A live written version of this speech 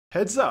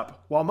Heads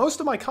up, while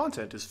most of my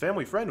content is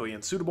family-friendly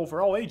and suitable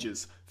for all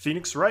ages,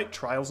 Phoenix Wright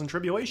Trials and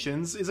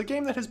Tribulations is a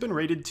game that has been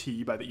rated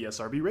T by the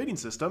ESRB rating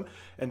system,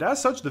 and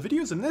as such, the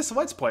videos in this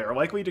Let's Play are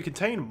likely to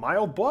contain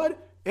mild blood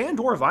and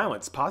or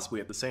violence,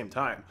 possibly at the same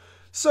time.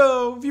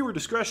 So, viewer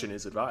discretion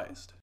is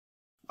advised.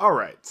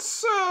 Alright,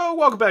 so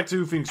welcome back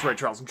to Phoenix Wright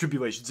Trials and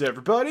Tribulations,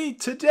 everybody.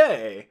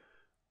 Today,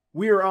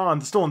 we are on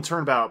the Stolen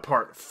Turnabout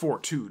Part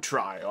 4-2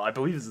 trial. I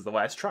believe this is the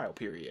last trial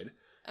period.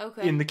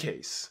 Okay. In the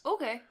case.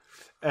 Okay.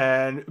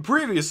 And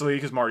previously,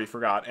 because Marty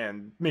forgot,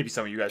 and maybe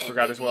some of you guys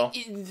forgot as well,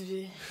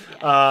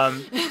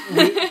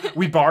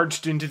 we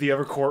barged into the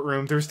other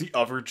courtroom. There's the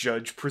other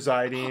judge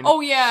presiding.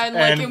 Oh yeah,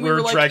 and we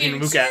were like, dragging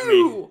Luke at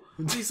me.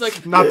 He's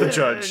like, not the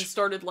judge. And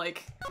started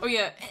like, oh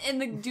yeah,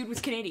 and the dude was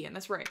Canadian.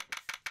 That's right.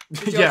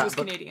 The judge was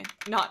Canadian,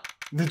 not.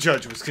 The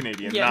judge was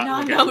Canadian. Yeah,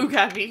 not Luke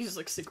at me. He's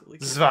like secretly.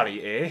 Zvati,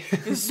 eh?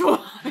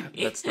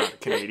 Zvati. That's not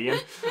Canadian.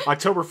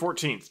 October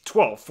 14th,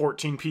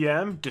 12:14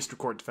 p.m. District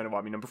Court Defendant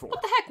Lobby number 4.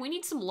 What the heck? We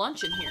need some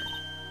lunch in here.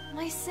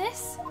 My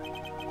sis?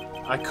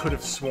 I could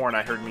have sworn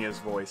I heard Mia's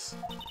voice.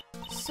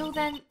 So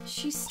then,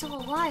 she's still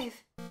alive.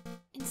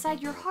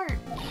 Inside your heart.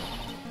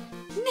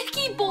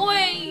 Nicky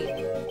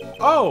boy!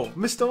 Oh,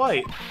 Miss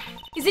Delight.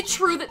 Is it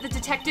true that the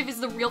detective is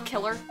the real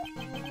killer?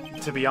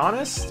 To be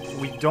honest,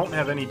 we don't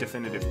have any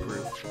definitive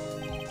proof.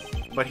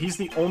 But he's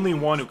the only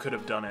one who could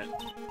have done it.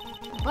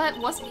 But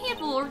wasn't he at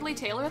the Lordly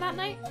Taylor that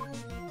night?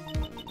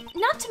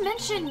 Not to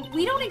mention,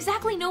 we don't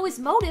exactly know his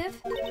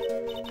motive.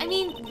 I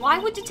mean, why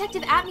would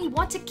Detective Atney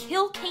want to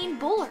kill Kane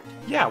Bullard?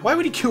 Yeah, why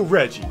would he kill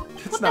Reggie?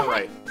 That's not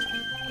right.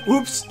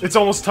 Oops, it's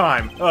almost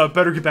time.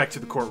 Better get back to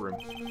the courtroom.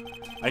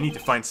 I need to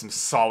find some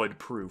solid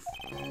proof.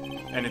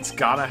 And it's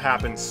gotta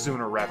happen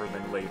sooner rather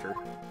than later.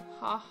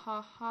 Ha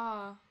ha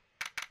ha.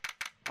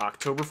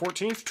 October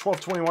 14th,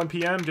 12:21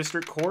 p.m.,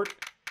 District Court,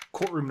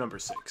 Courtroom number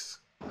 6.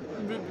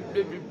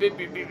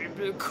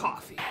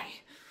 Coffee.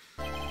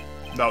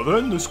 Now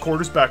then, this court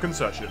is back in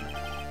session.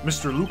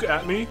 Mr. Luke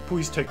Atney,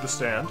 please take the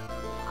stand.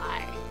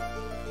 Hi.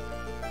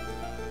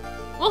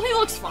 Well, he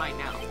looks fine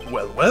now.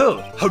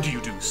 Well, how do you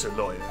do, Sir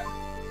Lawyer?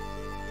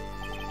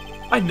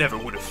 I never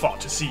would have thought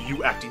to see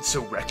you acting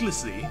so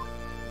recklessly.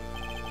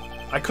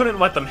 I couldn't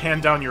let them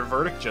hand down your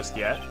verdict just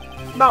yet.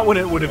 Not when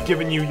it would have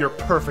given you your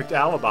perfect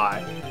alibi.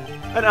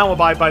 An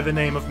alibi by the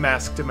name of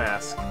Mask to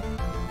Mask.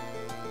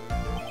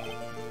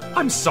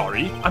 I'm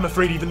sorry. I'm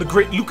afraid even the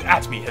great Luke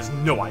Atney has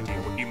no idea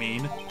what you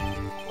mean.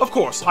 Of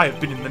course, I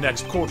have been in the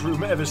next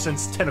courtroom ever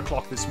since 10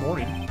 o'clock this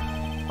morning.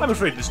 I'm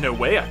afraid there's no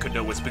way I could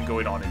know what's been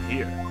going on in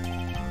here.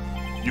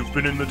 You've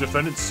been in the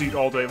defendant's seat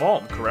all day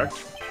long,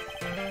 correct?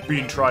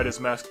 Being tried as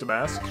Mask to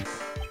Mask?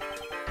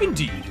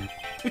 Indeed.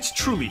 It's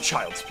truly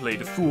child's play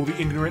to fool the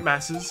ignorant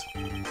masses.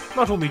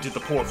 Not only did the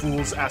poor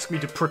fools ask me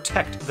to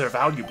protect their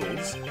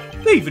valuables,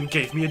 they even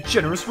gave me a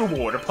generous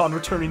reward upon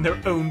returning their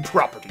own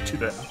property to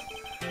them.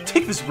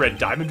 Take this red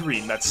diamond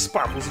ring that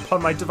sparkles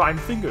upon my divine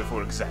finger,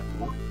 for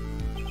example.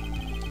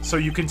 So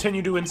you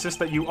continue to insist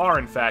that you are,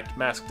 in fact,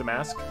 Mask to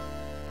Mask?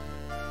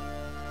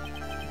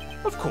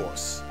 Of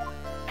course.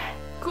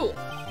 Cool.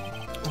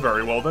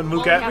 Very well then,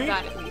 Luke Atney.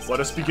 Let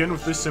us begin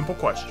with this simple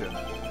question.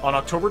 On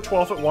October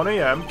 12th at 1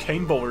 a.m.,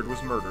 Kane Bullard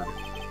was murdered.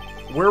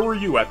 Where were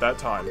you at that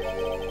time?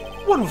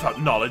 One without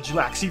knowledge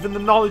lacks even the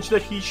knowledge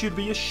that he should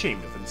be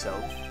ashamed of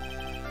himself.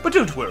 But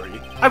don't worry,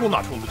 I will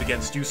not hold it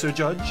against you, Sir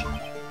Judge.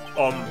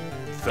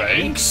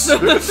 Thanks.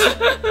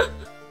 Oh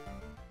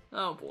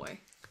boy.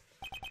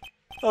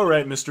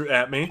 Alright, Mr.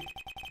 Atney.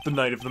 The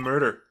night of the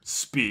murder.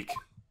 Speak.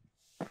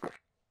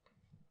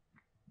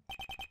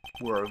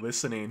 We're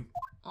listening.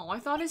 Oh, I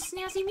thought his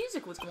snazzy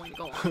music was going to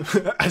go on.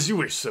 As you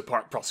wish, Sir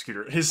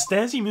Prosecutor. His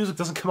snazzy music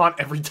doesn't come on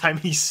every time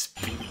he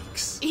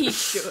speaks. He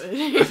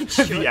should.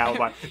 The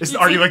alibi.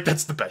 Are you like,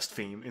 that's the best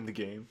theme in the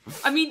game?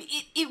 I mean,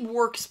 it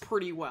works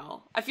pretty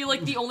well. I feel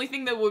like the only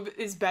thing that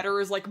is better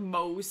is, like,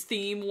 Moe's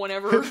theme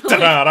whenever... It's just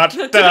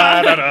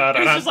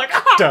like...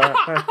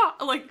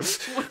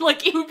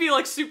 like, it would be,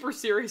 like, super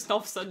serious and all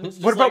of a sudden it's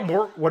just what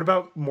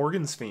about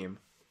Morgan's theme?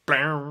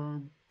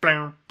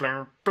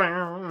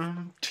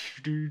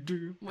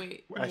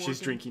 Wait, as she's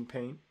drinking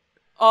paint.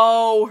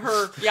 Oh,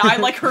 her. Yeah, I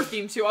like her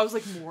theme too. I was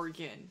like,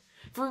 Morgan.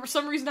 For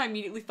some reason, I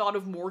immediately thought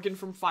of Morgan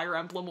from Fire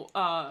Emblem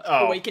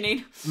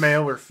Awakening.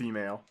 Male or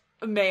female?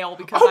 Male,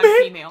 because I'm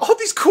female. All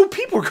these cool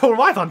people are going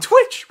live on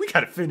Twitch. We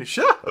gotta finish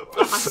up.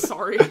 I'm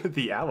sorry.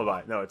 The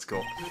alibi. No, it's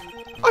cool.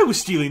 I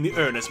was stealing the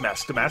urn as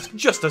Mask to Mask,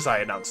 just as I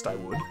announced I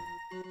would.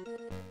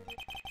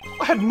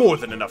 I had more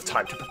than enough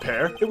time to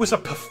prepare. It was a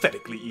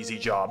pathetically easy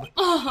job.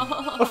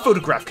 A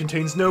photograph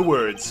contains no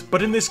words,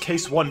 but in this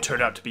case one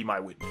turned out to be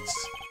my witness.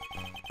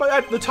 But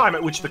at the time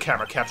at which the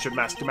camera captured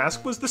Mask to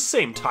Mask was the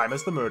same time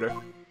as the murder.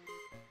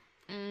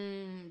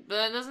 But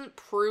that doesn't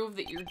prove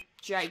that your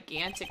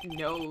gigantic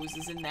nose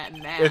is in that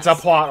mask. It's a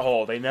plot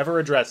hole. They never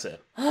address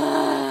it.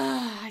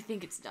 I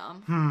think it's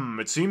dumb.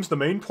 It seems the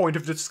main point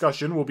of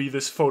discussion will be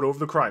this photo of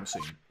the crime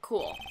scene.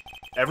 Cool.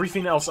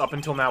 Everything else up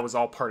until now was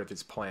all part of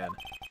his plan.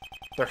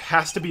 There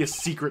has to be a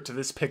secret to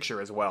this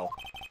picture as well.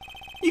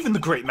 Even the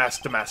great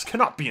Mask to Mask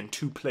cannot be in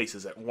two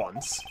places at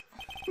once.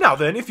 Now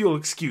then, if you'll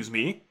excuse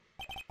me,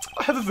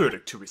 I have a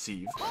verdict to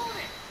receive.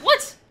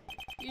 What?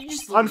 You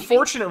just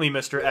Unfortunately,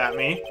 Mr.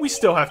 Atme, we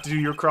still have to do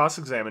your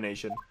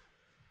cross-examination.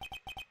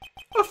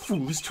 A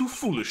fool is too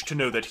foolish to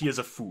know that he is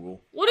a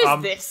fool. What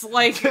is this?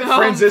 Like,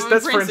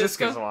 that's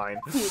Francisca's line.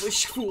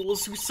 Foolish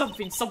fools who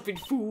something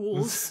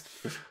fools.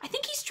 I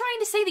think he's trying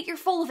to say that you're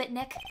full of it,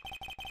 Nick.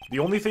 The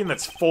only thing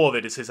that's full of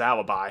it is his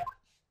alibi.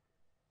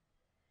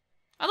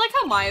 I like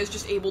how Maya's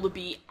just able to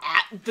be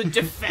at the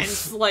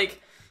defense,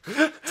 like,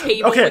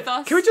 table with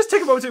us. Can we just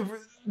take a moment to...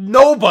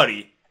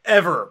 Nobody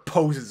ever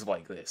poses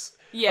like this.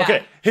 Yeah.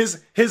 Okay,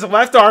 his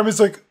left arm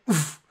is like,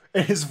 oof,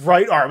 and his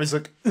right arm is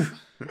like, oof.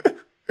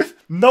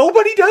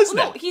 Nobody does that.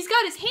 No, he's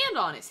got his hand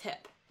on his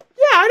hip.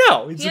 Yeah, I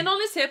know. Hand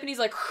on his hip, and he's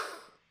like,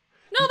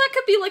 no, that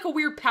could be like a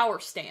weird power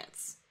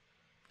stance.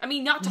 I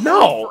mean, not to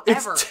hold it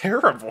forever. It's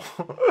terrible.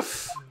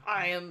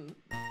 I am...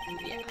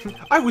 Yeah.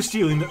 I was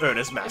stealing the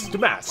Ernest mask to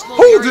mask. Well,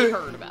 we already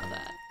heard about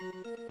that.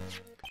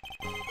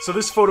 So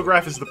this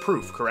photograph is the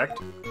proof, correct?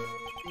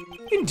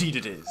 Indeed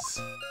it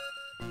is.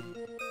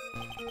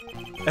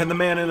 And the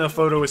man in the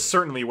photo is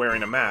certainly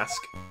wearing a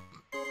mask.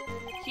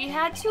 He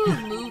had to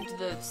have moved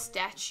the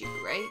statue,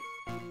 right?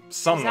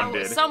 Someone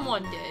did.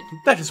 Someone did.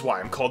 That is why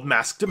I'm called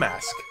Mask to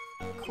Mask.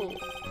 Cool.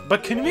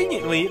 But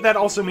conveniently, that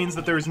also means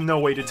that there is no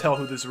way to tell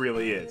who this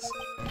really is.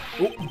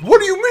 What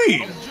do you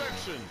mean?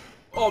 Objection!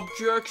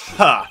 Objection.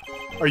 Ha!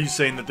 Are you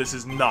saying that this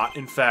is not,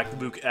 in fact,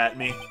 Luke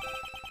Atme?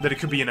 That it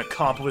could be an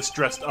accomplice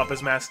dressed up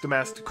as Mask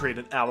to create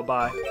an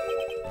alibi?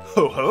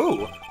 Ho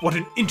ho! What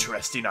an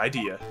interesting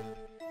idea.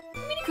 I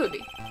mean, it could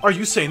be. Are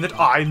you saying that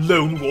I,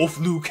 Lone Wolf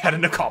Luke, had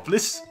an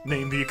accomplice?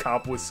 Name the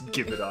accomplice,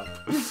 give it up.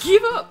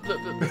 Give up!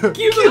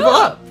 Give it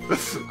up!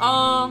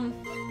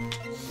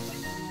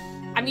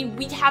 I mean,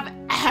 we have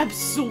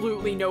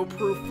absolutely no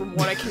proof from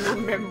what I can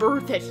remember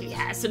that he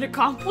has an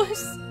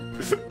accomplice.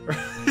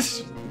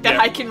 That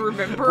I can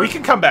remember. We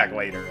can come back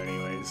later,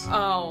 anyways.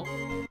 Oh.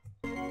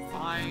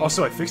 Fine.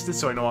 Also, I fixed it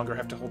so I no longer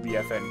have to hold the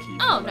FN key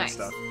for Oh, that nice.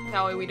 stuff.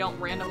 That way we don't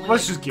randomly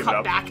Let's just give it cut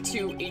up. back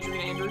to Adrian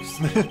Andrews.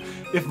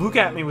 If Luke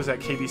Atme was at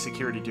KB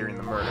Security during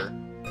the murder,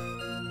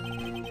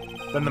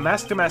 then the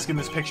Mask to Mask in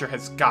this picture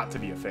has got to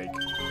be a fake.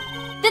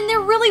 Then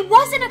there really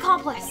was an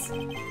accomplice!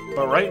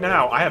 But right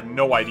now, I have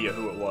no idea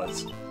who it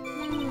was.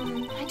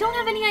 I don't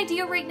have any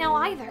idea right now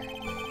either.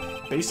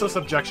 Baseless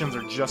objections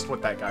are just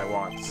what that guy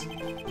wants.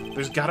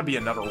 There's gotta be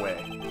another way,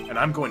 and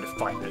I'm going to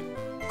find it.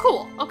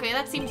 Cool. Okay,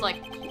 that seems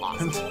like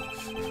plausible.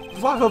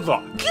 Blah blah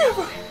blah. Give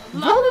up!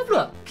 Blah, blah,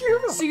 blah.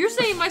 Give up! So you're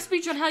saying my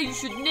speech on how you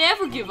should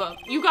never give up.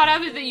 You got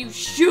out of it that you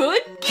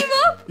should give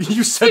up?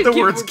 You said the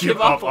words give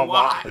give up a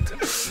lot.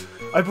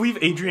 I believe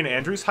Adrian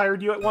Andrews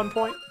hired you at one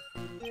point?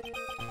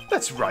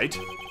 That's right.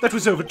 That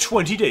was over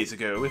 20 days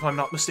ago, if I'm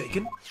not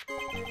mistaken.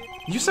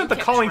 You sent the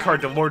calling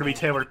card to Lord B.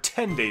 Taylor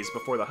 10 days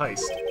before the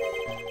heist.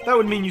 That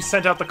would mean you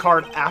sent out the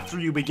card after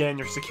you began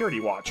your security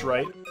watch,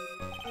 right?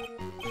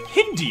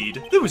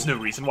 Indeed, there was no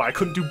reason why I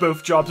couldn't do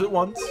both jobs at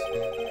once.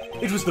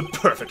 It was the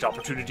perfect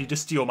opportunity to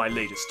steal my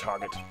latest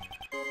target.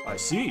 I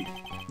see.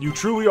 You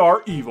truly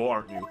are evil,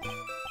 aren't you?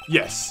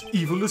 Yes,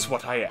 evil is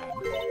what I am.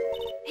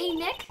 Hey,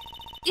 Nick,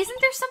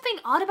 isn't there something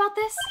odd about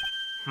this?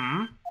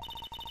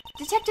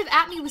 Detective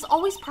Atme was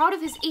always proud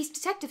of his ace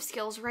detective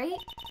skills, right?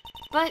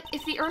 But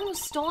if the urn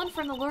was stolen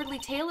from the Lordly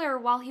Taylor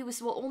while he was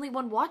the only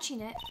one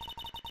watching it,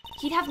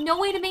 he'd have no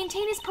way to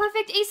maintain his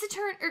perfect ace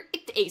attorney.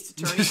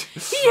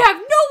 He'd have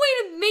no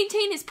way to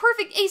maintain his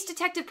perfect ace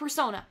detective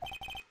persona.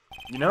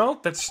 You know,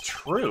 that's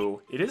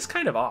true. It is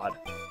kind of odd.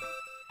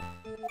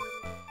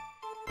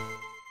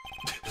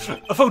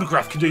 A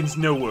photograph contains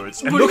no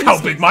words, and look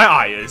how big my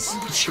eye is!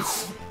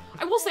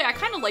 I will say, I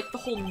kind of like the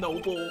whole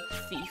noble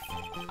thief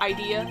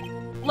idea.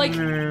 Like,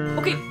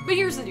 okay, but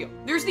here's the deal.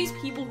 There's these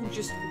people who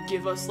just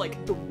give us,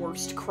 like, the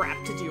worst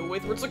crap to deal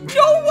with, where it's like,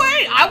 no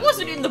way! I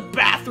wasn't in the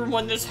bathroom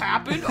when this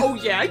happened! Oh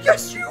yeah,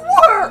 yes you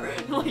were!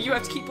 And, like, you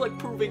have to keep, like,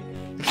 proving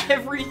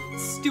every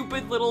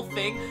stupid little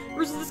thing.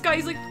 Versus this guy,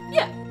 he's like,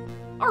 yeah,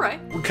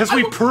 alright. Because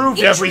we proved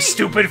every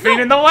stupid thing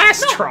in the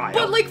last trial!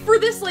 But, like, for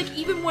this, like,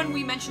 even when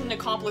we mentioned an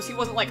accomplice, he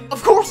wasn't like,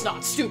 of course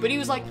not stupid. He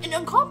was like, an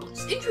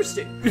accomplice.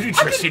 Interesting.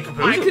 Interesting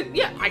proposal.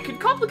 I could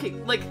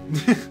complicate. Like,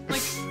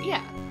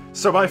 yeah.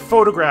 So by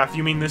photograph,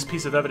 you mean this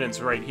piece of evidence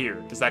right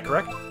here. Is that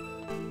correct?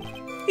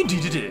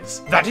 Indeed it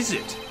is. That is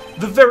it.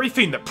 The very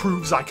thing that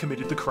proves I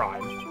committed the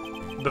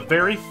crime. The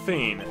very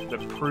thing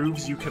that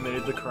proves you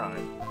committed the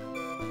crime.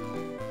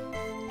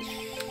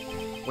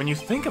 When you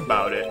think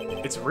about it,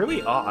 it's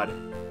really odd.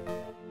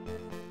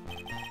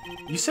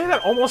 You say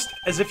that almost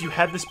as if you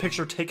had this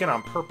picture taken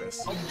on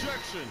purpose.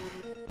 Objection!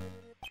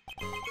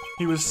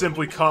 He was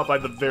simply caught by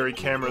the very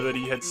camera that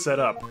he had set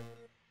up.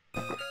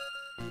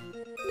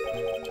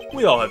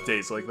 We all have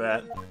days like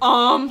that.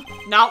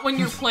 Not when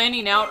you're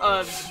planning out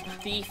a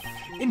thief.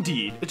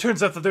 Indeed, it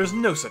turns out that there's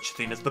no such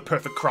thing as the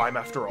perfect crime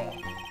after all.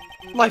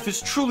 Life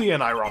is truly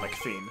an ironic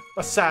theme,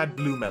 a sad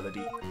blue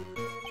melody.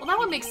 Well, that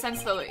would make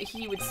sense, though, that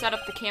he would set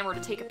up the camera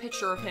to take a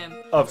picture of him.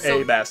 Of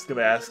a mask to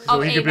mask,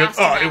 so he could be like,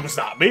 oh, it was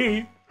not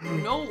me!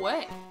 No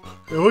way.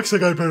 It looks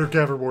like I better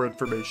gather more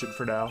information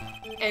for now.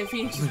 And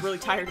Phoenix is really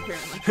tired,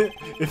 apparently.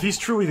 If he's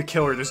truly the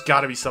killer, there's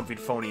gotta be something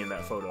phony in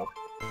that photo.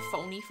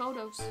 Phony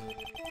photos.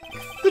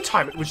 The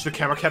time at which the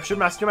camera captured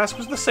Mask to Mask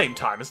was the same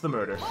time as the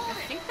murder. I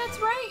think that's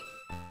right.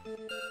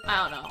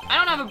 I don't know. I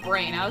don't have a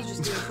brain. I was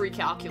just doing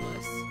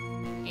pre-calculus.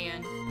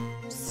 And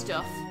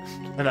stuff.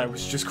 And I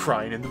was just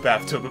crying in the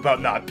bathtub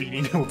about not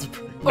being able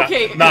to...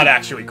 Okay. Not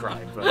actually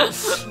crying,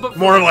 but, but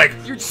more like...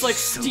 You're just like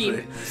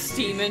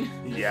steaming.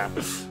 Yeah.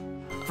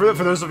 For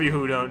those of you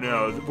who don't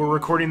know, we're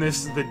recording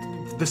this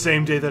the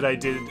same day that I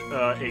did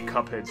a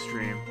Cuphead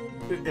stream.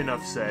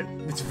 Enough said.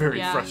 It's a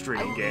very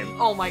frustrating game.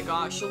 Oh my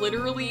gosh,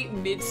 literally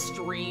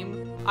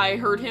mid-stream, I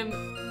heard him,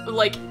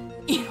 like,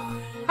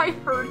 I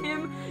heard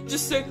him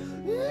just say,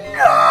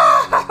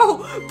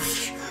 "No!"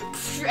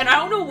 And I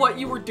don't know what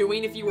you were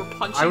doing, if you were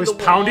punching the wall. I was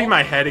pounding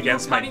my head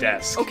against my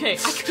desk. Okay,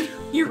 I could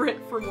hear it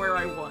from where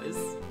I was.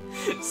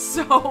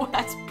 So,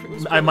 that's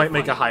really I might funny.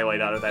 make a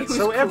highlight out of that,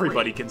 so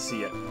everybody can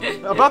see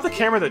it. About the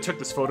camera that took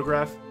this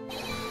photograph.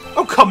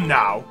 Oh, come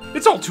now!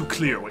 It's all too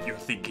clear what you're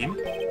thinking.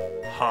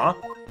 Huh?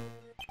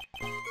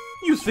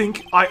 You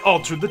think I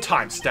altered the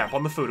timestamp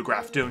on the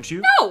photograph, don't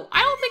you? No,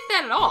 I don't think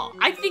that at all.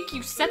 I think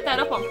you set that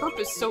up on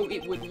purpose so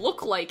it would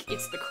look like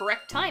it's the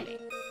correct timing.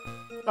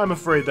 I'm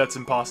afraid that's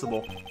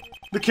impossible.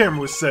 The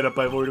camera was set up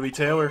by Lord Lee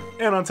Taylor,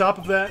 and on top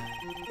of that,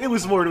 it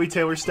was Lord Lee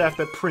Taylor's staff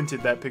that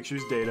printed that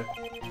picture's data.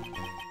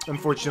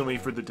 Unfortunately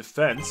for the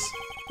defense,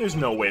 there's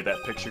no way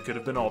that picture could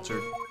have been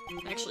altered.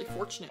 Actually,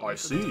 fortunately. I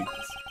see.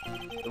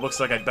 It looks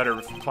like I'd better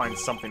find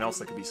something else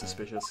that could be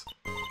suspicious.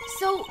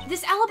 So,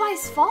 this alibi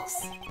is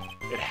false?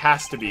 It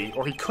has to be,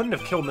 or he couldn't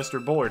have killed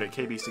Mr. Bullard at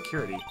KB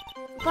Security.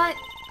 But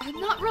I'm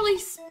not really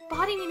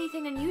spotting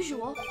anything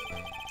unusual.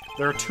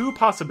 There are two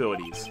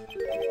possibilities.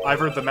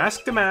 Either the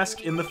Mask to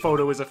Mask in the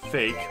photo is a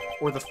fake,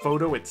 or the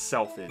photo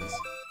itself is.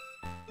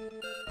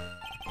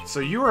 So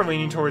you are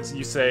leaning towards,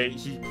 you say,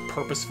 he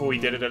purposefully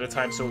did it at a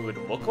time so it would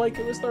look like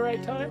it was the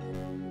right time?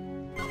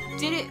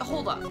 Did it,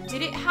 hold up,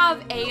 did it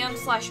have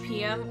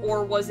AM/PM,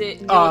 or was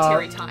it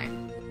military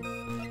time?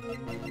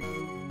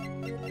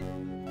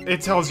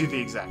 It tells you the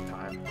exact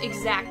time.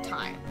 Exact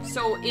time.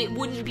 So it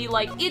wouldn't be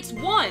like, it's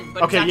 1,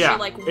 but okay, it's actually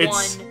like 1.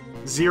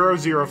 It's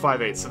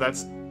 0058, so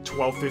that's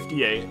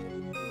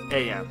 12:58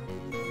 a.m.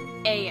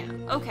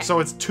 AM, okay. So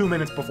it's 2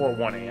 minutes before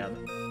 1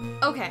 a.m.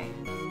 Okay.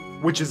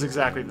 Which is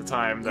exactly the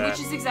time that...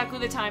 Which is exactly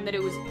the time that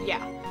it was,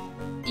 yeah.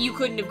 You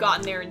couldn't have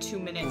gotten there in 2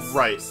 minutes.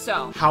 Right.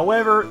 So.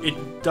 However,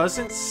 it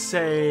doesn't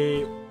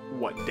say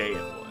what day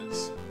it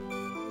was.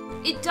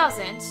 It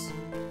doesn't.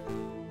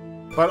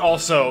 But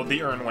also,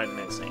 the urn went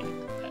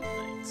missing that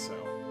night,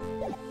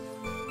 so...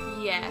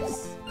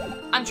 Yes.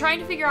 I'm trying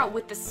to figure out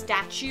with the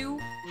statue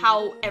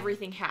how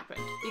everything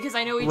happened. Because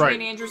I know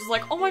Adrian Andrews is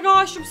like, oh my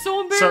gosh, I'm so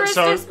embarrassed,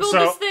 I spilled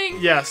this thing.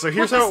 Yeah, so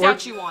here's how it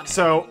works. Statue on it.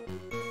 So,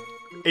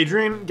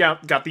 Adrian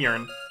got the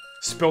urn,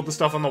 spilled the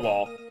stuff on the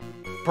wall.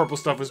 Purple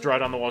stuff was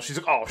dried on the wall. She's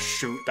like, oh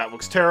shoot, that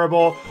looks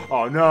terrible.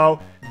 Oh no.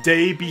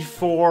 Day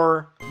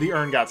before the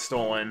urn got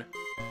stolen,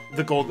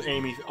 the gold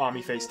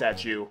Ami face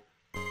statue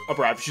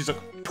arrived. She's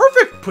like,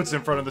 perfect! Puts it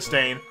in front of the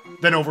stain.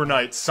 Then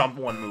overnight,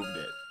 someone moved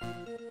it.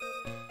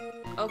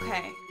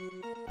 Okay.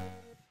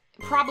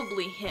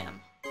 Probably him.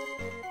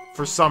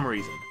 For some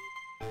reason.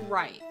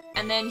 Right.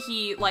 And then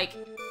he, like,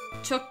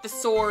 took the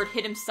sword,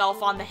 hit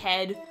himself on the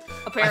head,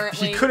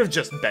 apparently. He could have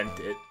just bent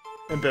it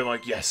and been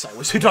like, yes, I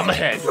was hit on the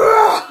head.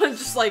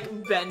 Just, like,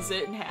 bends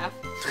it in half.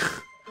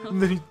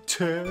 And then he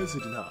tears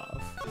it in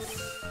half.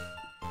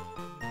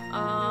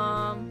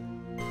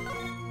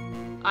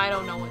 I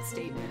don't know what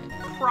statement.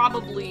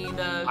 Probably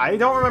the... I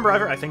don't remember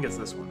either. I think it's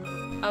this one.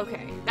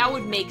 Okay. That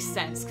would make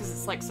sense, because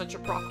it's, like, such a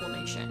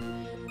proclamation.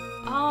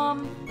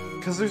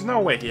 Because there's no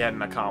way he had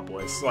an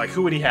accomplice. Like,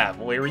 who would he have?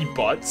 Larry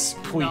Butts?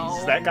 Please.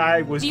 No. That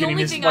guy was getting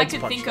his The only thing I legs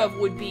could punched think out. of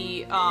would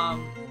be,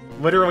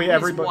 literally his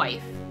everybody.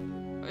 wife.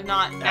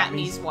 Not Atmy's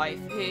Atmy's wife.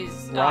 His,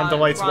 Ron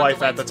DeLight's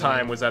wife at the DeLight's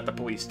time wife. was at the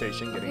police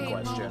station getting Okay,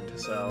 well- questioned,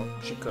 so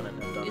she couldn't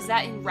have done it. Is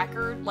that in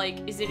record?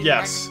 Like, is it in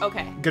Yes. record?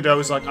 Okay.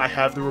 Godot's like, I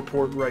have the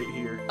report right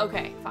here.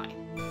 Okay, fine.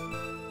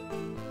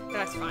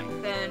 That's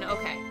fine. Then,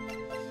 okay.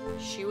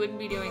 She wouldn't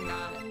be doing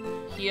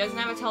that. He doesn't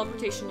have a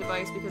teleportation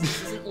device because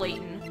this isn't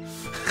Layton.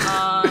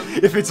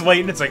 If it's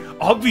Layton, it's like,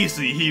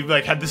 obviously he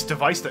like had this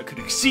device that could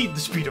exceed the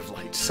speed of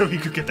light, so he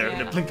could get there in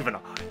a blink of an eye.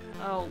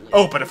 Oh,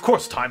 Oh, but of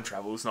course time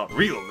travel is not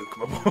real, Luke,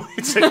 my boy.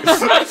 It's like,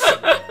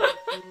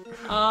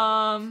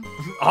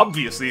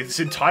 obviously, this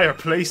entire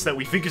place that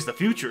we think is the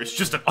future is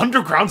just an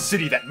underground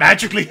city that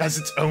magically has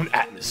its own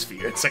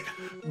atmosphere. It's like,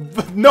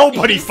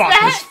 nobody Is fought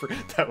that- this for...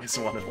 That was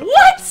one of them.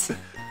 What?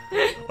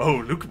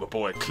 Oh, Luke, my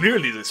boy,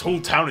 clearly this whole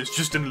town is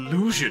just an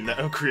illusion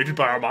created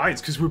by our minds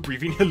because we're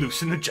breathing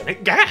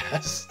hallucinogenic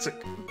gas. It's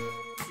like...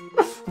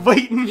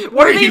 Layton, what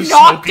Were are they you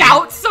knocked smoking?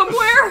 out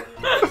somewhere?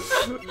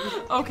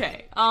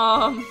 Okay,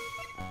 I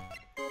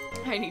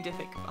need to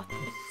think about this.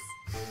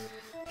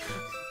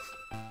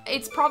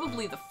 It's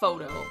probably the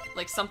photo.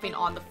 Like, something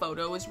on the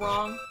photo is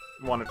wrong.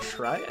 Want to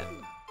try it?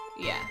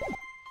 Yeah.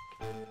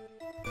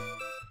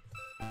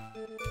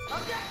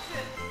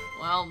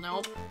 Well,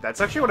 nope. That's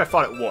actually what I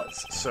thought it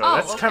was, so Oh,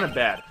 that's okay. kind of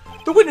bad.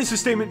 The witness's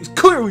statement is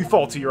clearly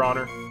faulty, Your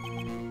Honor.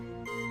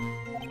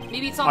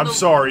 Maybe it's on I'm the...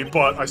 sorry,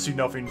 but I see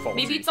nothing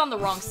faulty. Maybe it's on the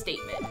wrong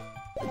statement.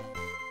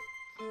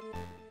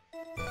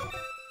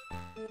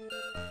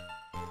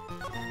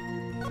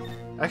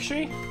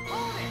 Actually?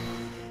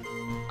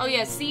 Oh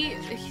yeah, see?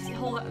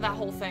 That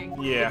whole thing.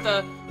 Yeah. With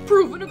the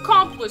proven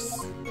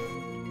accomplice.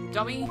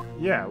 Dummy.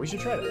 Yeah, we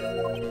should try that.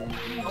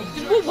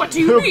 Well, what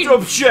do you mean?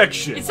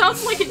 Objection! It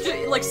sounds like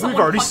like someone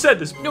We've already said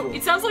this before. No,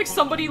 it sounds like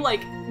somebody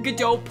like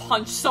Godot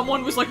punched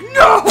someone was like,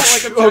 no!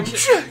 Like,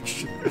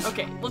 objection.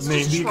 Okay, let's Name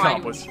just the try.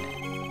 accomplice.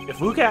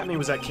 If Luke Atney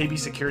was at KB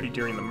Security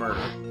during the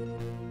murder,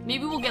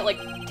 Maybe we'll get like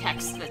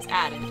text that's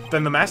added.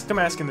 then the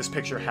mask-to-mask in this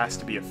picture has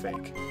to be a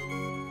fake.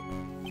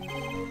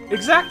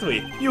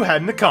 Exactly! You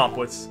had an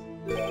accomplice.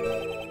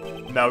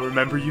 Now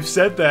remember you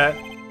said that,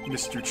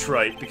 Mr.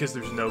 Trite, because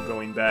there's no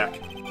going back.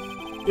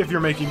 If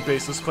you're making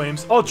baseless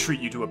claims, I'll treat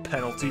you to a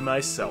penalty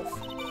myself.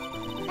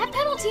 That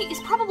penalty is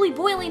probably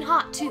boiling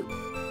hot, too.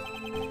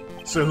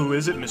 So who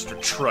is it, Mr.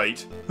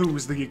 Trite? Who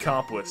was the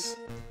accomplice?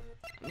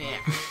 Yeah.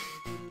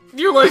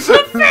 You're like,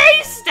 the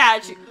face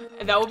statue!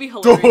 And that would be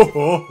hilarious.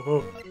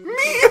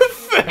 Me a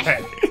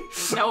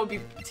face! That would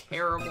be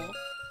terrible.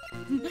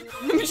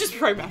 Let me just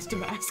try mask to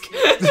mask.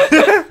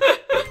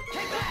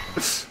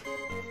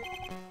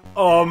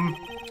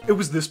 It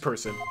was this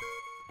person.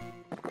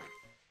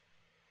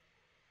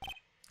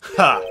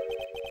 Ha!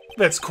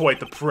 That's quite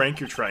the prank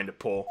you're trying to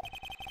pull.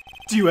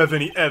 Do you have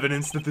any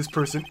evidence that this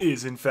person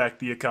is, in fact,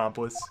 the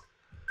accomplice?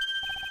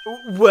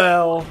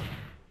 Well...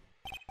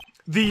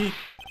 The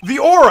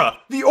aura!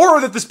 The aura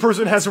that this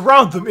person has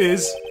around them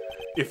is...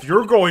 If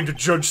you're going to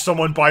judge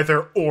someone by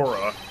their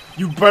aura,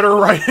 you'd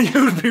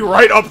be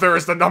right up there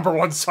as the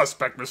 #1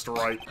 suspect, Mr.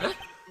 Wright.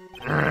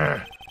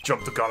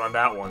 Jumped the gun on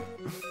that one.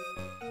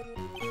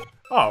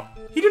 Oh,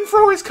 he didn't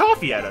throw his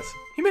coffee at us.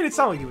 He made it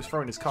sound like he was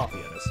throwing his coffee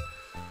at us.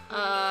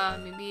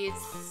 Maybe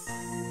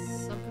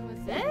it's something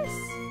with this?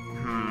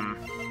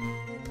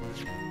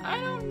 I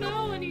don't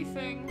know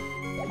anything.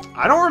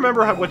 I don't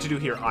remember what to do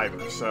here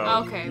either, so...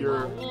 Okay,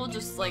 well, we'll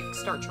just, like,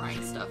 start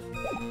trying stuff.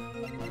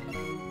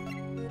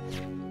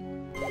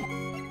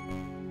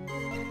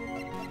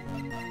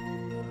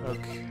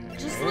 Okay.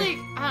 Just, like,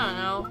 I don't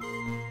know.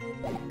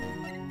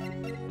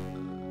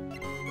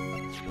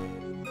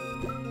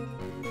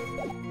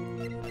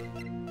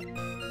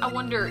 I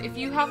wonder, if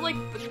you have, like,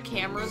 the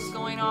cameras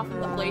going off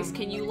in the place,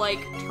 can you, like,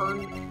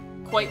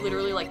 quite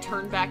literally, like,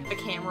 turn back the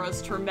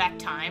cameras, turn back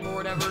time or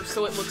whatever,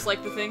 so it looks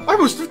like the thing? I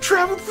must have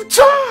traveled through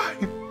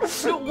time!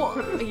 No,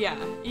 well,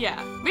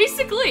 yeah.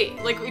 Basically,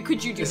 like,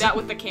 could you do that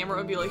with the camera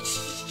and be like,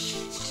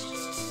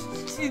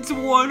 it's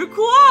 1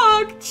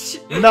 o'clock!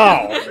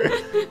 No!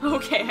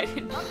 Okay, I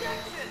didn't.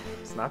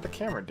 It's not the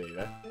camera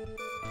data.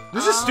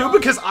 This is stupid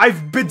because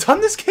I've done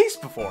this case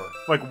before.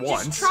 Like,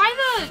 once. Just try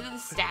the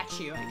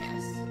statue, I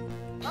guess.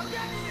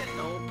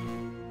 Nope.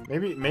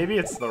 Maybe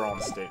it's the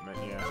wrong statement,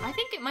 yeah. I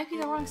think it might be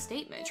the wrong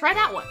statement. Try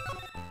that one.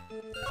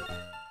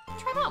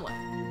 Try that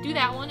one. Do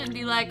that one and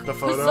be like, the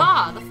photo?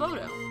 Huzzah, the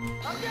photo.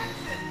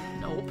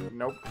 Nope.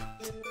 Nope.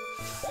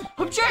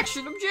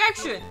 Objection!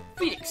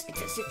 Phoenix,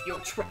 it's as if you're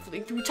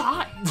traveling through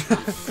time.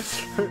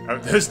 Oh,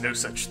 there's no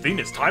such thing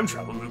as time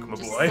travel, Luke, my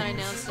Just boy. as I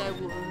announced I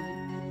would.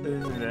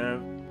 No.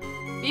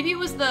 Maybe it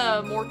was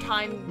the more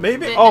time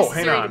Maybe. than Oh,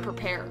 hang necessary on. to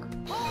prepare.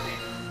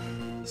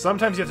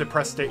 Sometimes you have to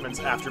press statements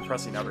after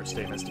pressing other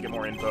statements to get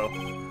more info.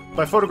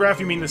 By photograph,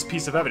 you mean this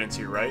piece of evidence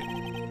here, right?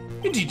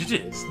 Indeed it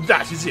is.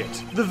 That is it.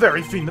 The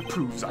very thing that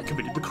proves I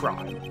committed the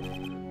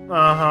crime.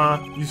 Uh-huh.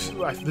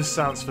 This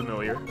sounds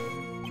familiar.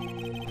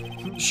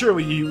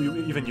 Surely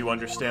even you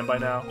understand by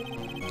now.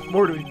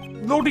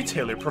 Lordy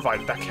Taylor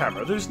provided that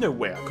camera. There's no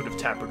way I could have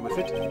tampered with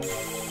it.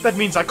 That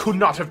means I could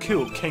not have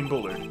killed Kane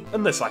Bullard,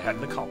 unless I had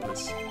an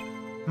accomplice.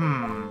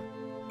 Come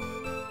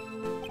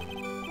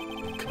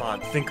on,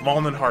 think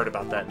long and hard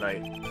about that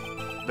night.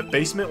 The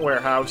basement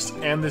warehouse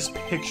and this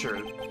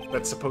picture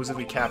that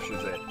supposedly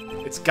captures it.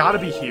 It's gotta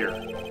be here.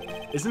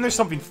 Isn't there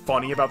something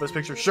funny about this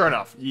picture? Sure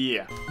enough,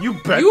 yeah. You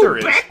bet there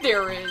is. You bet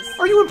there is!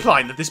 Are you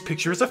implying that this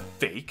picture is a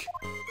fake?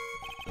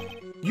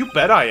 You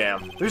bet I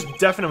am. There's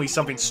definitely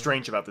something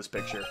strange about this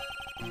picture.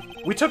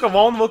 We took a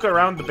long look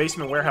around the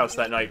basement warehouse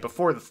that night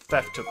before the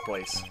theft took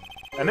place.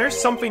 And there's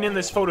something in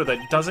this photo that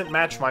doesn't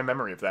match my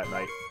memory of that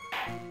night.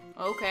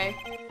 Okay.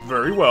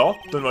 Very well,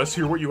 then let's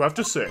hear what you have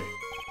to say.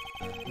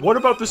 What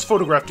about this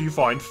photograph do you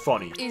find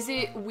funny? Is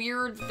it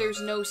weird there's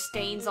no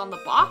stains on the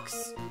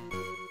box?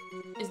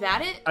 Is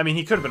that it? I mean,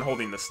 he could have been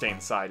holding the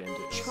stained side into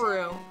it.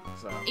 True.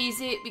 So.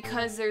 Is it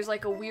because there's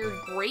like a weird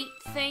grate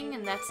thing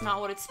and that's not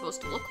what it's supposed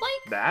to look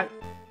like? That?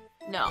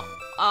 No.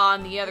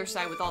 On the other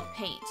side with all the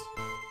paint.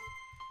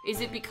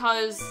 Is it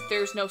because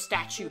there's no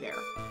statue there?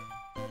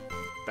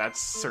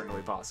 That's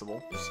certainly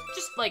possible.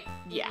 Just like,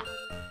 yeah.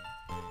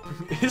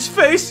 His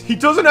face? He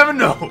doesn't have a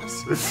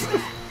nose!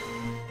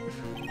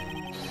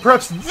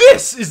 Perhaps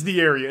this is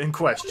the area in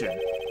question.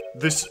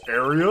 This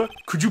area?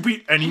 Could you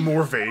be any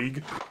more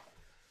vague?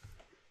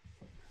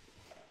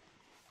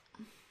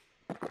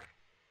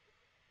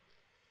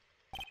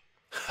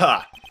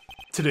 Ha!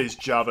 Today's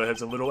Java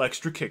has a little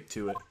extra kick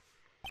to it.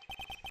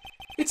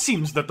 It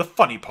seems that the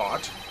funny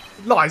part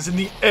lies in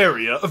the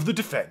area of the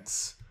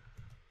defense.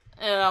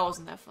 That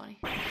wasn't that funny.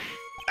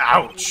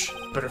 Ouch!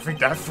 Better think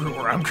that through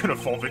or I'm gonna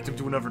fall victim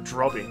to another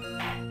drubbing.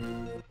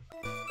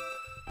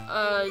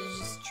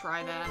 Just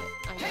try that,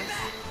 I guess.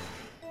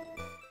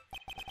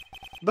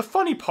 The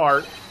funny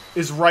part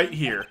is right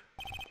here.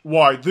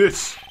 Why,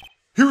 this.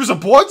 Here's a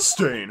blood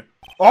stain!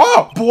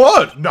 Ah,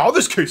 blood! Now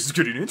this case is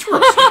getting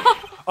interesting.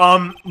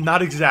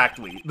 Not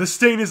exactly. The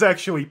stain is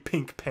actually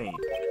pink paint.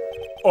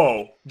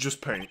 Oh,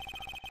 just paint.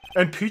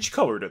 And peach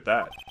colored at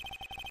that.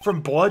 From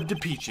blood to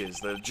peaches,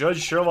 the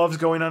judge sure loves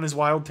going on his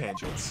wild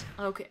tangents.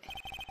 Okay.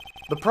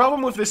 The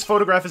problem with this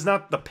photograph is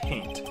not the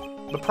paint.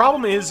 The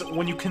problem is,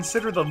 when you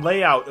consider the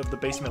layout of the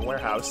basement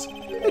warehouse,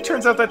 it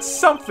turns out that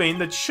something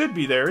that should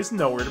be there is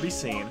nowhere to be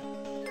seen.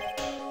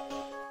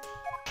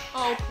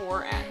 Oh,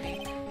 poor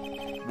Acme.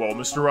 Well,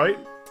 Mr. Wright?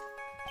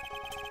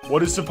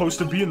 What is supposed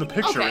to be in the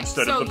picture Okay,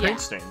 instead so, of the paint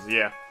stains?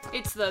 Yeah.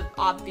 It's the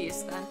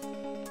obvious then.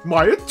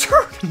 My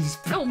attorney's...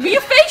 No,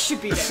 Mia Faye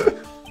should be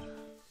there!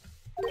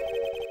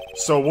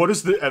 So what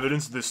is the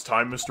evidence this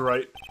time, Mr.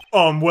 Wright?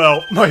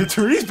 Well, my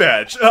attorney's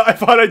badge. I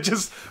thought I'd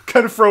just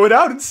kind of throw it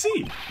out and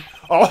see.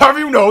 I'll have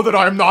you know that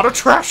I am not a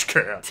trash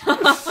can.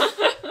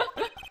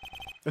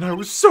 And I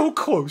was so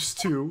close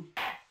to.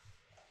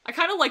 I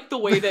kind of like the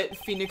way that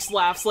Phoenix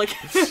laughs, like,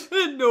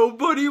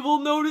 nobody will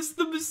notice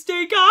the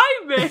mistake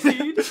I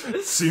made.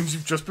 Seems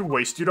you've just been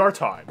wasting our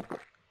time.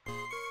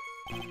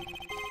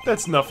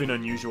 That's nothing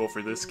unusual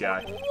for this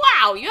guy.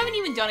 Wow, you haven't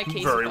even done a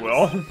case Very of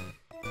well.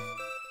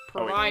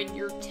 Provide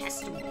your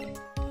testimony.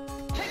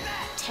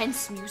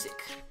 Tense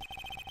music.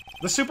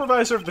 The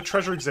supervisor of the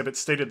treasure exhibit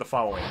stated the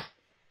following.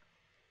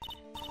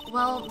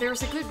 Well,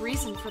 there's a good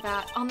reason for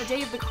that. On the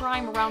day of the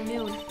crime around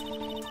noon,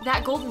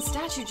 that golden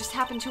statue just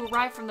happened to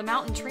arrive from the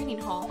mountain training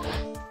hall.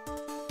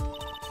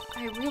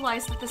 I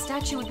realized that the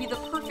statue would be the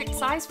perfect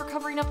size for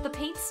covering up the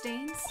paint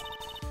stains.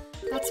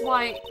 That's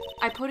why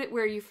I put it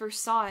where you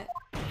first saw it.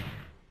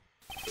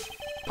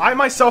 I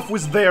myself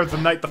was there the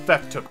night the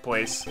theft took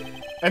place,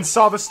 and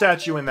saw the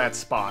statue in that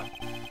spot.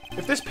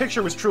 If this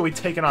picture was truly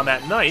taken on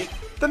that night,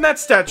 then that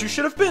statue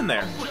should have been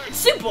there. It's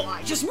simple,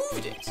 I just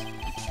moved it.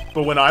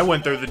 But when I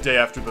went there the day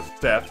after the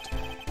theft,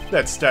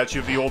 that statue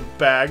of the old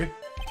bag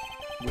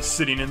was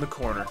sitting in the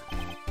corner.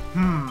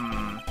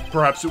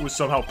 Perhaps it was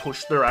somehow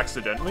pushed there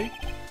accidentally?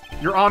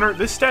 Your Honor,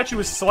 this statue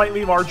is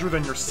slightly larger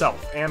than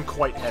yourself, and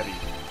quite heavy.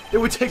 It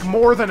would take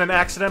more than an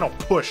accidental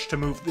push to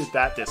move it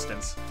that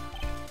distance.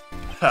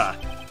 Ha.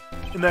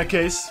 In that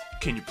case,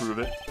 can you prove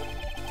it?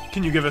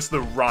 Can you give us the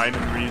rhyme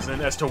and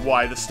reason as to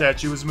why the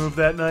statue was moved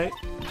that night?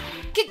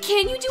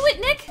 Can you do it,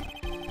 Nick?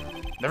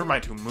 Never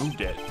mind who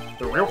moved it.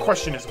 The real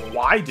question is,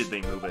 why did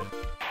they move it?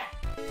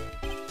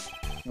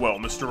 Well,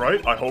 Mr.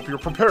 Wright, I hope you're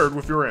prepared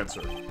with your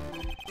answer.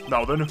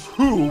 Now then,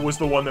 who was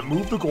the one that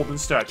moved the golden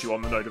statue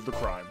on the night of the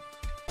crime?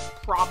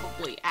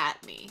 Probably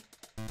at me.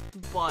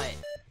 But...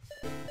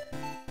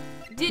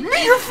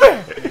 Mia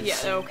Faye! Yeah,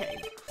 okay.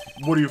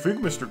 What do you think,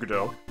 Mr.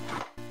 Godot?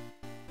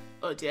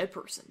 A dead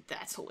person.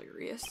 That's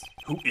hilarious.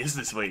 Who is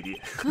this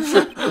lady?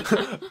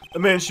 A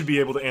man should be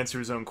able to answer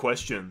his own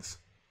questions.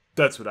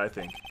 That's what I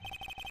think.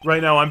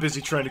 Right now, I'm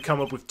busy trying to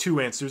come up with 2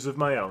 answers of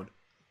my own.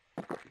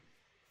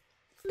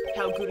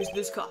 How good is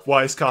this coffee?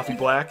 Why is coffee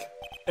black?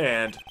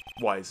 And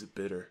why is it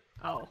bitter?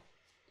 Oh.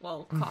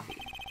 Well, coffee.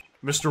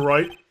 Mr.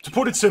 Wright, to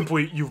put it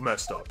simply, you've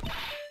messed up.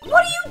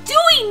 What are you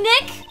doing,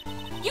 Nick?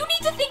 You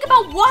need to think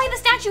about why the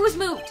statue was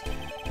moved.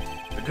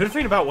 The good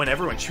thing about when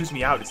everyone chews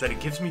me out is that it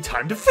gives me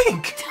time to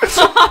think.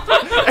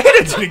 And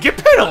it didn't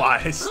get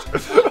penalized.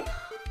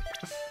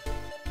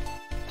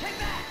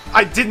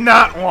 I did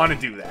not want to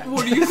do that.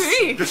 What do you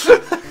think?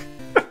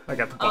 I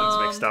got the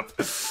buttons mixed up.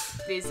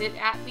 Is it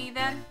at me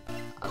then?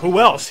 Who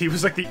else? He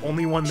was like the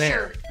only one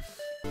there.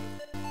 Sure.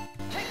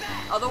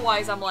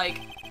 Otherwise, I'm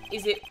like,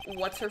 is it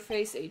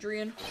what's-her-face,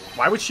 Adrian?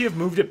 Why would she have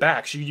moved it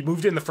back? She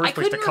moved it in the first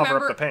place to cover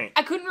up the paint.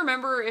 I couldn't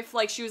remember if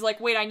like she was like,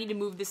 wait, I need to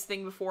move this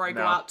thing before I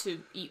go out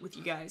to eat with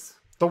you guys.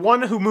 The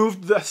one who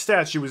moved the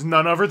statue is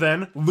none other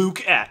than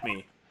Luke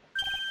Atme.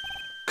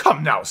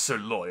 Come now, Sir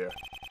Lawyer.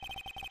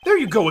 There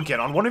you go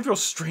again on one of your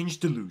strange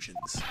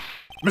delusions.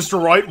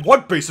 Mr. Wright,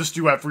 what basis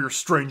do you have for your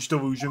strange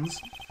delusions?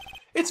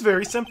 It's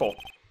very simple.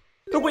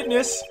 The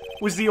witness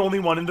was the only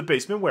one in the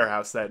basement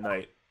warehouse that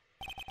night.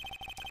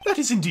 That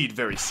is indeed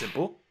very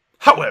simple.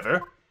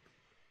 However,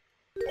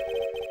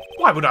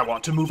 why would I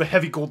want to move a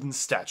heavy golden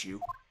statue?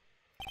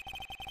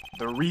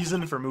 The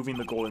reason for moving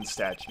the golden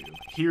statue.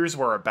 Here's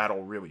where our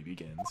battle really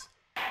begins.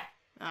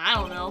 I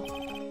don't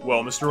know.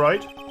 Well, Mr.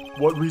 Wright,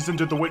 what reason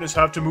did the witness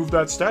have to move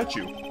that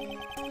statue?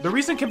 The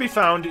reason can be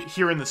found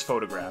here in this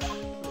photograph.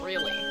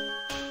 Really?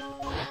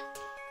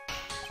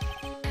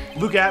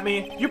 Look at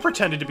me, you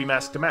pretended to be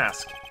Mask to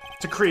Mask,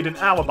 to create an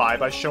alibi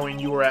by showing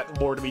you were at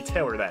Lord B.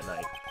 Taylor that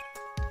night.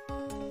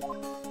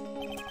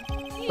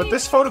 But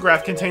this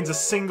photograph contains a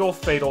single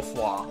fatal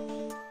flaw.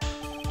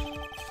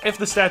 If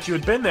the statue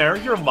had been there,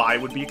 your lie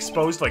would be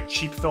exposed like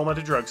cheap film at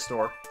a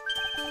drugstore.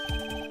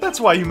 That's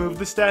why you moved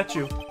the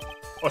statue.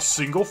 A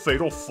single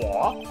fatal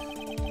flaw?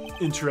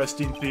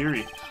 Interesting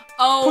theory.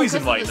 Oh, Please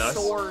because enlighten of the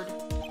us. sword.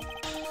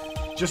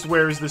 Just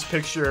where is this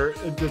picture?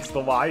 Does the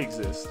lie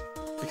exist?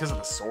 Because of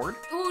the sword?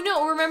 Oh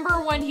no!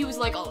 Remember when he was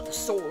like, "Oh, the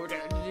sword,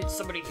 and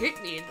somebody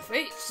hit me in the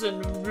face,"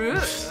 and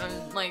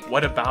like.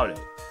 What about it?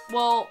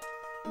 Well,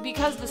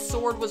 because the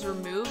sword was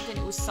removed and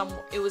it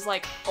was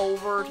like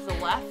over to the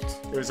left.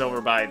 It was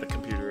over by the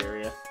computer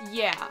area.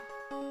 Yeah.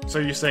 So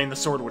you're saying the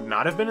sword would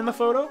not have been in the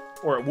photo?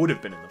 Or it would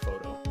have been in the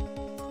photo?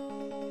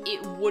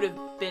 It would have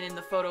been in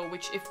the photo,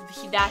 which if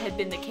that had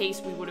been the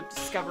case, we would have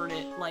discovered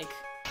it, like,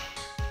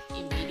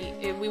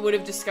 immediately. We would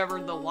have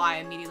discovered the lie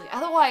immediately.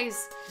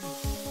 Otherwise,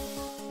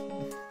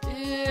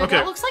 okay,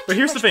 that looks like but too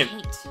here's the much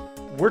thing.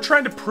 paint. We're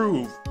trying to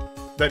prove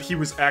that he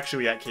was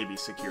actually at KB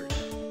Security.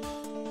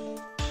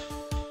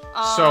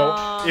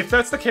 So, if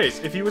that's the case,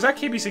 if he was at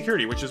KB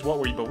Security, which is what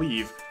we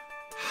believe,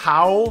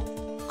 how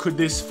could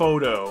this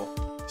photo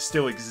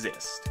still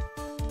exist?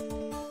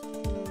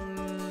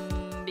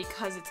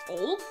 Because it's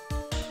old?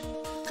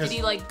 Did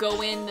he, like,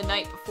 go in the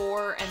night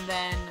before and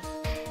then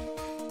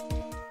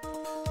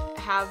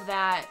have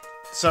that...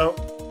 So,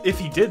 if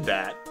he did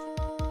that,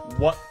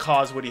 what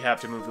cause would he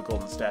have to move the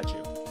golden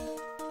statue?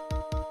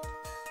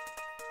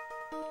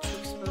 To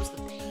expose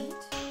the paint?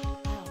 I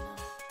don't know.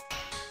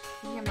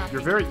 Maybe I'm not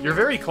You're thinking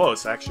very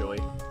close, actually.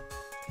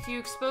 If you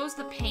expose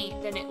the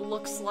paint, then it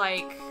looks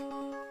like,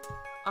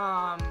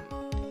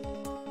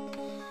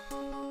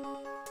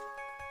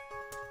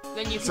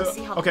 then you can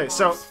see how. Okay, the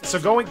so walls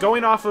fit.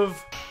 going off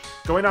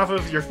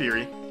of your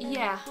theory,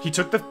 Yeah. he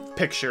took the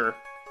picture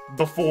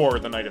before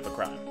the night of the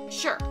crime.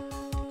 Sure.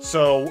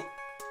 So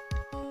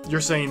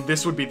you're saying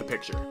this would be the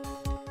picture.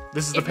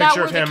 This is the If that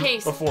picture were of the him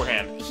case,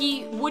 beforehand.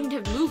 He wouldn't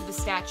have moved the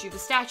statue. The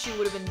statue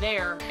would have been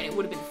there, and it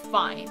would have been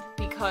fine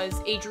because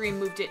Adrian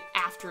moved it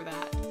after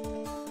that.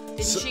 Didn't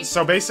she?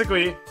 So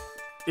basically,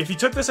 if he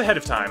took this ahead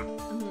of time,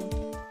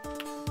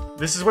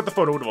 this is what the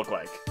photo would look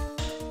like.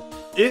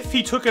 If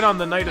he took it on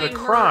the night of the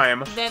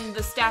crime, then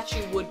the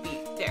statue would be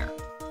there.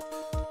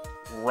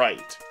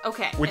 right?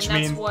 Okay, Which and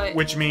that's means what...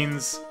 which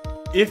means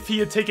if he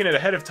had taken it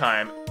ahead of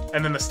time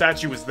and then the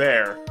statue was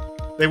there,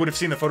 they would have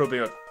seen the photo and be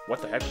like,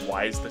 "What the heck?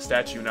 Why is the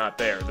statue not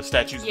there? The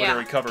statue's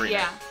literally covering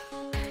it."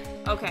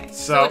 Okay,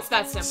 so it's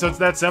that simple. So it's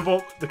that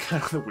simple. The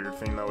kind of the weird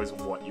thing though is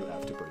what you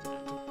have to present.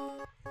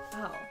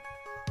 Oh.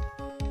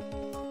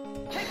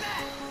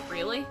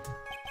 Really?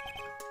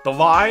 The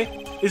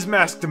lie is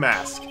mask to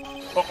mask.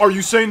 Are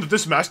you saying that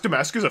this mask to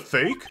mask is a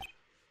fake?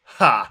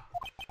 Ha!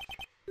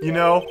 You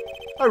know,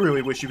 I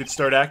really wish you could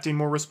start acting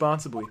more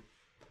responsibly.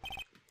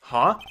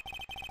 Huh?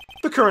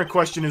 The current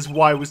question is,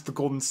 why was the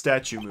golden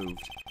statue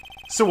moved?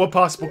 So what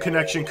possible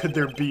connection could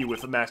there be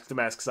with a mask to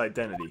mask's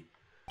identity?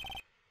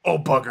 Oh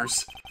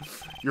buggers.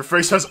 Your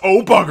face has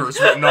 "oh buggers"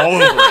 written all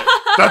over it.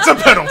 That's a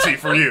penalty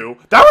for you.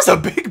 That was a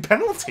big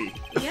penalty.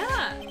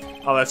 Yeah.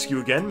 I'll ask you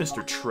again,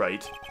 Mr.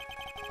 Trite.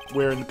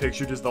 Where in the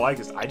picture does the lie?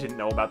 Because I didn't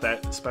know about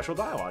that special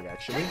dialogue,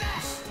 actually.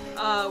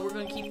 We're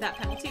gonna keep that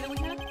penalty that we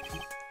had?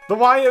 The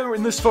lie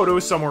in this photo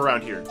is somewhere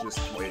around here. Just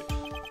wait.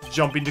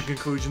 Jumping to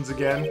conclusions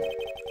again.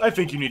 I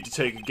think you need to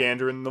take a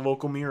gander in the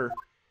local mirror.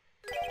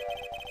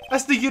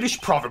 As the Yiddish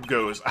proverb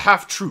goes, a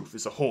half-truth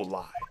is a whole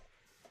lie.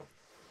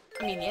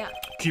 I mean, yeah.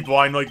 Keep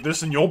lying like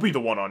this and you'll be the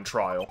one on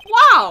trial.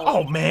 Wow!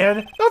 Oh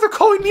man, now they're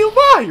calling me a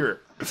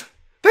liar!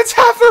 That's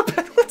half our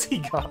penalty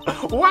gone.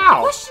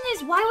 Wow! Question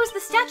is, why was the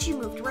statue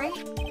moved,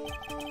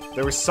 right?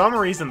 There was some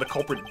reason the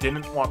culprit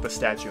didn't want the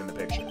statue in the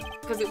picture.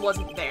 Because it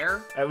wasn't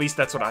there? At least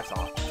that's what I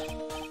thought.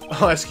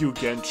 I'll ask you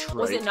again, Trite.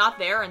 Was it not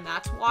there and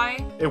that's why?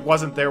 It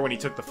wasn't there when he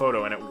took the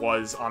photo, and it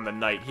was on the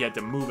night. He had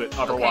to move it,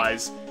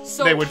 otherwise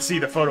So, they would see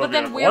the photo But and be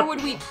then like, where "What?"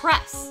 would we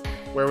press?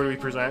 Where would we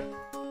present?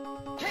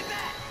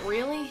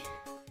 Really?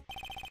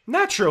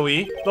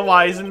 Naturally, the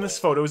lies in this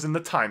photo is in the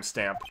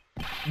timestamp.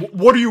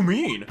 What do you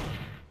mean?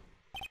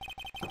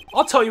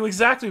 I'll tell you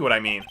exactly what I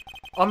mean.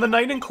 On the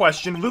night in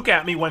question, Luke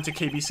Atme went to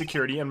KB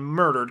Security and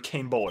murdered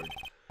Kane Bullard.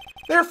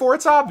 Therefore,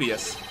 it's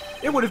obvious.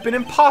 It would have been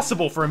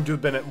impossible for him to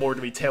have been at Lord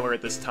V. Taylor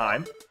at this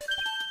time.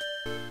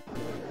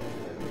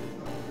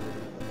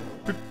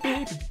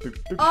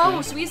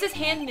 Oh, so he has his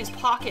hand in his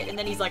pocket and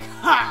then he's like,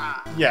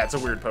 ha! Yeah, it's a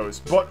weird pose.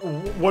 But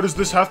what does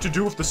this have to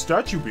do with the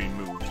statue being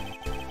moved?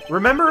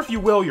 Remember, if you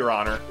will, Your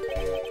Honor,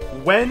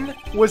 when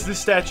was the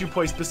statue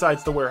placed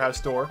besides the warehouse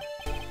door?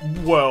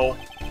 Well,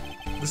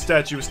 the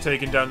statue was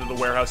taken down to the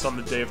warehouse on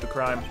the day of the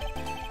crime,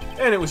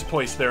 and it was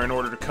placed there in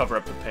order to cover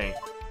up the paint.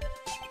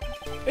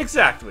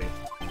 Exactly.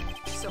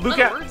 So Luke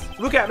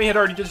Atme had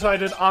already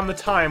decided on the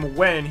time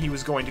when he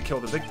was going to kill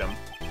the victim,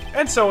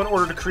 and so in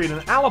order to create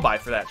an alibi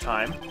for that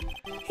time,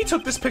 he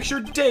took this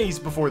picture days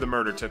before the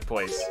murder took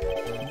place.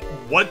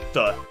 What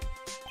the?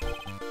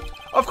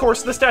 Of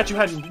course, the statue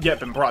hadn't yet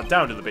been brought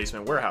down to the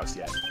basement warehouse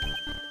yet.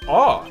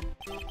 Ah.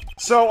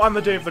 So, on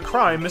the day of the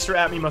crime, Mr.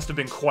 Atme must have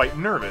been quite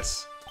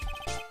nervous.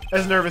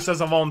 As nervous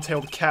as a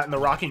long-tailed cat in the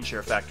rocking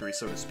chair factory,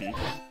 so to speak.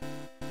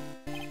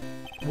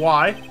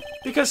 Why?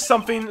 Because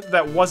something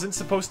that wasn't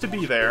supposed to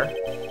be there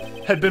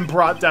had been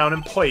brought down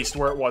and placed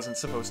where it wasn't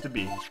supposed to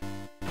be.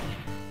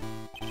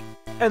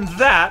 And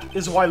that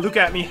is why Look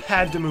At Me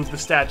had to move the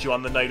statue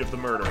on the night of the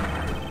murder.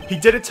 He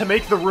did it to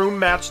make the room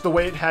match the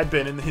way it had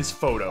been in his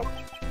photo.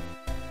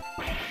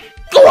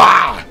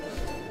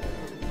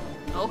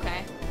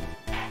 Okay.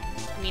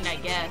 I mean, I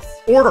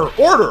guess. Order!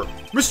 Order!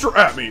 Mr.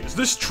 Atme, is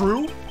this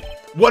true?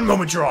 One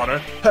moment, Your Honor.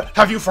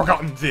 Have you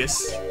forgotten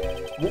this?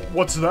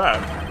 What's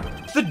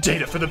that? The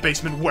data for the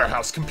basement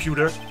warehouse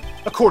computer.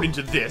 According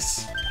to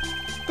this,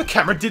 the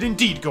camera did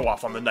indeed go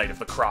off on the night of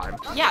the crime.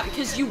 Yeah,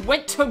 because you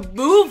went to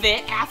move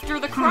it after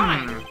the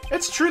crime.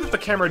 It's true that the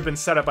camera had been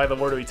set up by the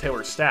Lord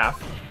Taylor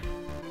staff.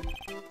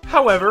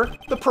 However,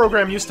 the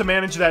program used to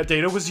manage that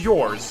data was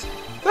yours.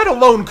 That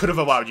alone could have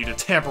allowed you to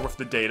tamper with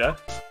the data.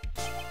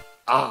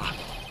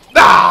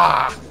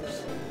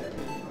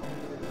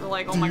 We're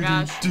like, oh my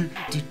gosh.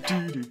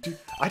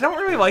 I don't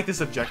really like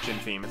this objection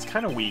theme. It's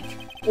kind of weak.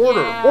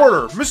 Order! Yeah.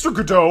 Order! Mr.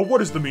 Godot,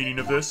 what is the meaning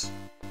of this?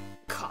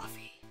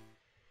 Coffee.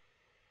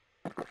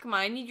 Come on,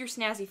 I need your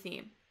snazzy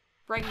theme.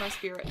 Brighten my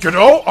spirit.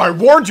 Godot, I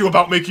warned you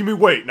about making me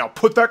wait. Now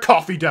put that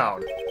coffee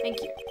down.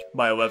 Thank you.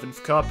 My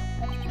 11th cup.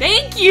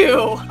 Thank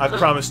you! I've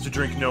promised to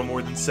drink no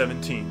more than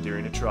 17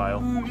 during a trial.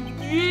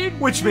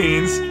 Which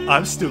means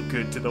I'm still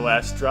good to the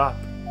last drop.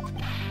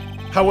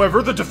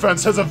 However, the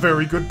defense has a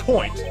very good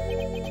point.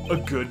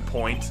 A good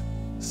point?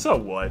 So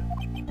what?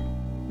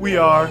 We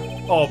are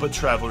all but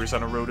travelers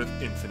on a road of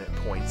infinite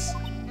points.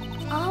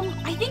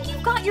 I think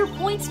you've got your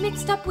points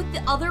mixed up with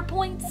the other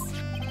points.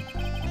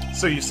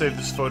 So you say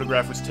this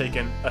photograph was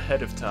taken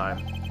ahead of time,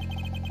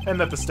 and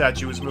that the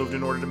statue was moved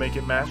in order to make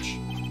it match?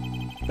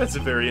 That's a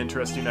very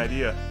interesting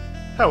idea.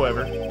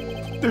 However,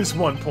 there's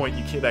one point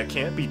that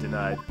can't be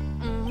denied.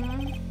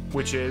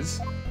 Which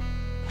is...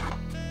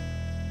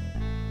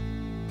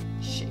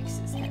 Shakes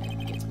his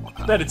head, gets more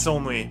coffee. that it's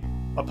only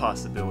a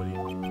possibility.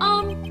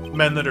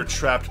 Men that are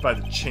trapped by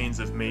the chains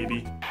of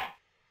maybe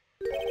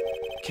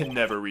can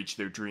never reach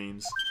their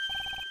dreams.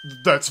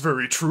 That's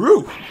very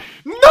true.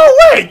 No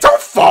way! Don't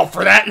fall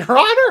for that, Your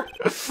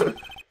Honor!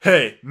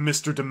 Hey,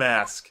 Mr.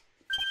 Damask.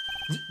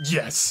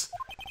 Yes.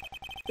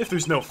 If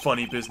there's no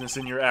funny business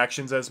in your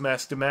actions as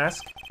Mask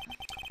Damask,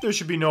 there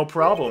should be no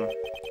problem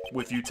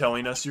with you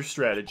telling us your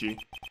strategy.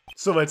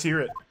 So let's hear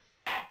it.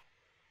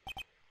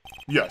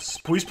 Yes,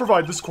 please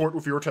provide this court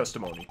with your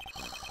testimony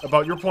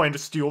about your plan to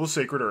steal the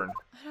sacred urn.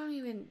 I don't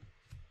even...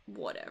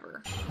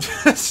 whatever.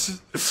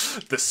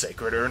 The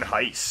sacred urn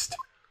heist.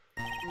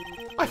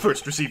 I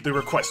first received the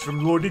request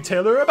from Lord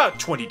Taylor about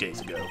 20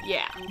 days ago.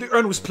 Yeah. The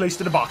urn was placed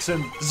in a box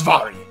in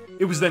Zvari.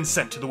 It was then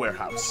sent to the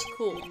warehouse.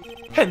 Cool.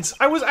 Hence,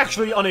 I was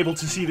actually unable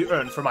to see the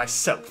urn for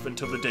myself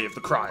until the day of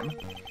the crime.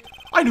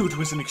 I knew it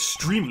was an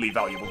extremely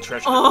valuable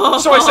treasure,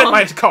 so I sent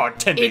my card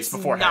 10 days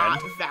beforehand.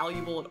 It's not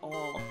valuable at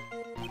all.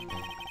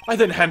 I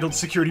then handled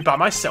security by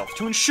myself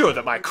to ensure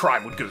that my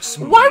crime would go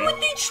smoothly. Why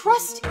would they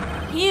trust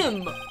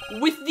him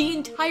with the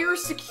entire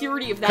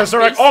security of that? Because they're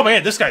like, oh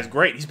man, this guy's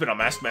great. He's been on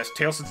Mask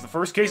Tale since the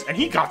first case, and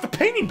he got the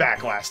painting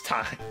back last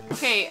time.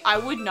 Okay, I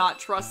would not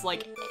trust,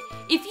 like,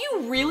 if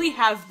you really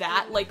have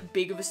that, like,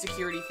 big of a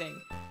security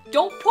thing,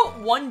 don't put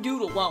one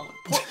dude alone.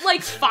 Put,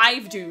 like,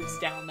 5 dudes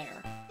down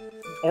there.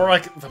 Or,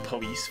 like, the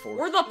police for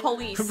Or the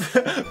police.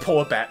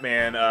 pull a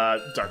Batman,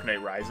 Dark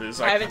Knight Rises.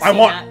 Like, I haven't seen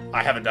that.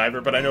 I haven't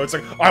either, but I know it's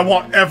like, I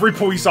want every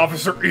police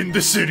officer in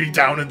the city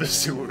down in the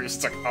sewers.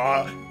 It's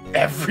like,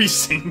 every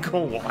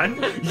single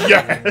one?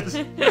 Yes!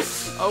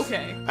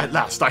 Okay. At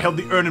last, I held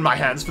the urn in my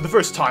hands for the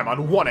first time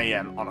on 1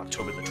 a.m. on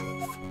October the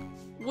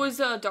 12th. Was,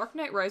 Dark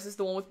Knight Rises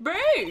the one with Babe?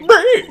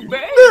 Babe!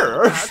 Babe!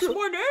 Yes. That's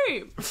my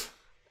name!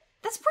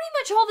 That's pretty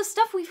much all the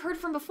stuff we've heard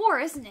from before,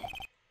 isn't it?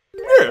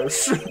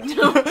 Yes! Okay.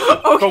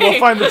 But we'll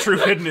find the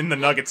truth hidden in the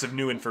nuggets of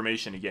new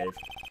information he gave.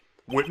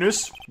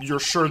 Witness, you're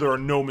sure there are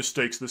no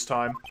mistakes this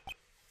time?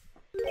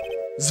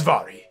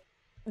 Zvari.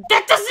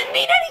 That doesn't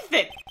mean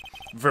anything!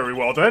 Very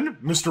well then,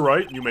 Mr.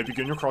 Wright, you may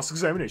begin your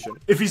cross-examination.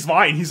 If he's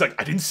lying, he's like,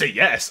 I didn't say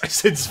yes, I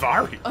said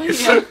Zvari.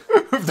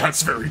 Yeah.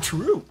 That's very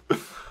true.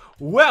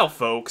 Well,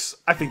 folks,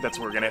 I think that's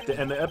where we're gonna have to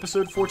end the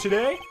episode for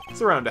today.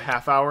 It's around a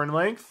half hour in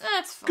length.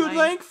 That's fine. Good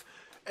length.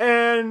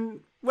 And,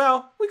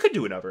 well, we could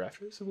do another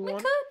after this if we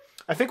want. could.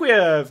 I think we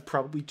have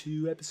probably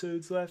 2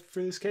 episodes left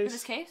for this case. In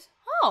this case?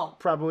 Oh.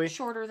 Probably.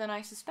 Shorter than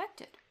I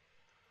suspected.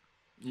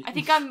 I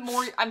think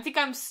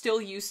I'm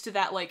still used to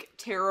that, like,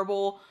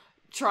 terrible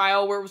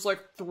trial where it was, like,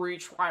 3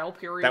 trial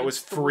periods. That was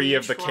 3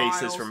 of the trials.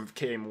 cases from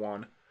game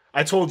 1.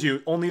 I told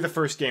you, only the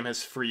first game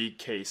has free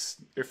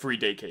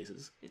day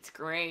cases. It's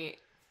great.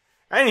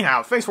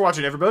 Anyhow, thanks for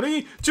watching,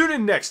 everybody. Tune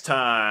in next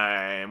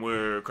time.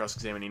 We're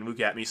cross-examining Look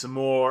At Me some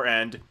more,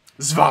 and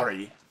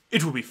Zvari.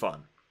 It will be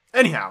fun.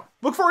 Anyhow,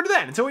 look forward to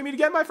that. Until we meet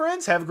again, my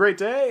friends, have a great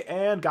day,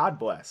 and God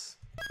bless.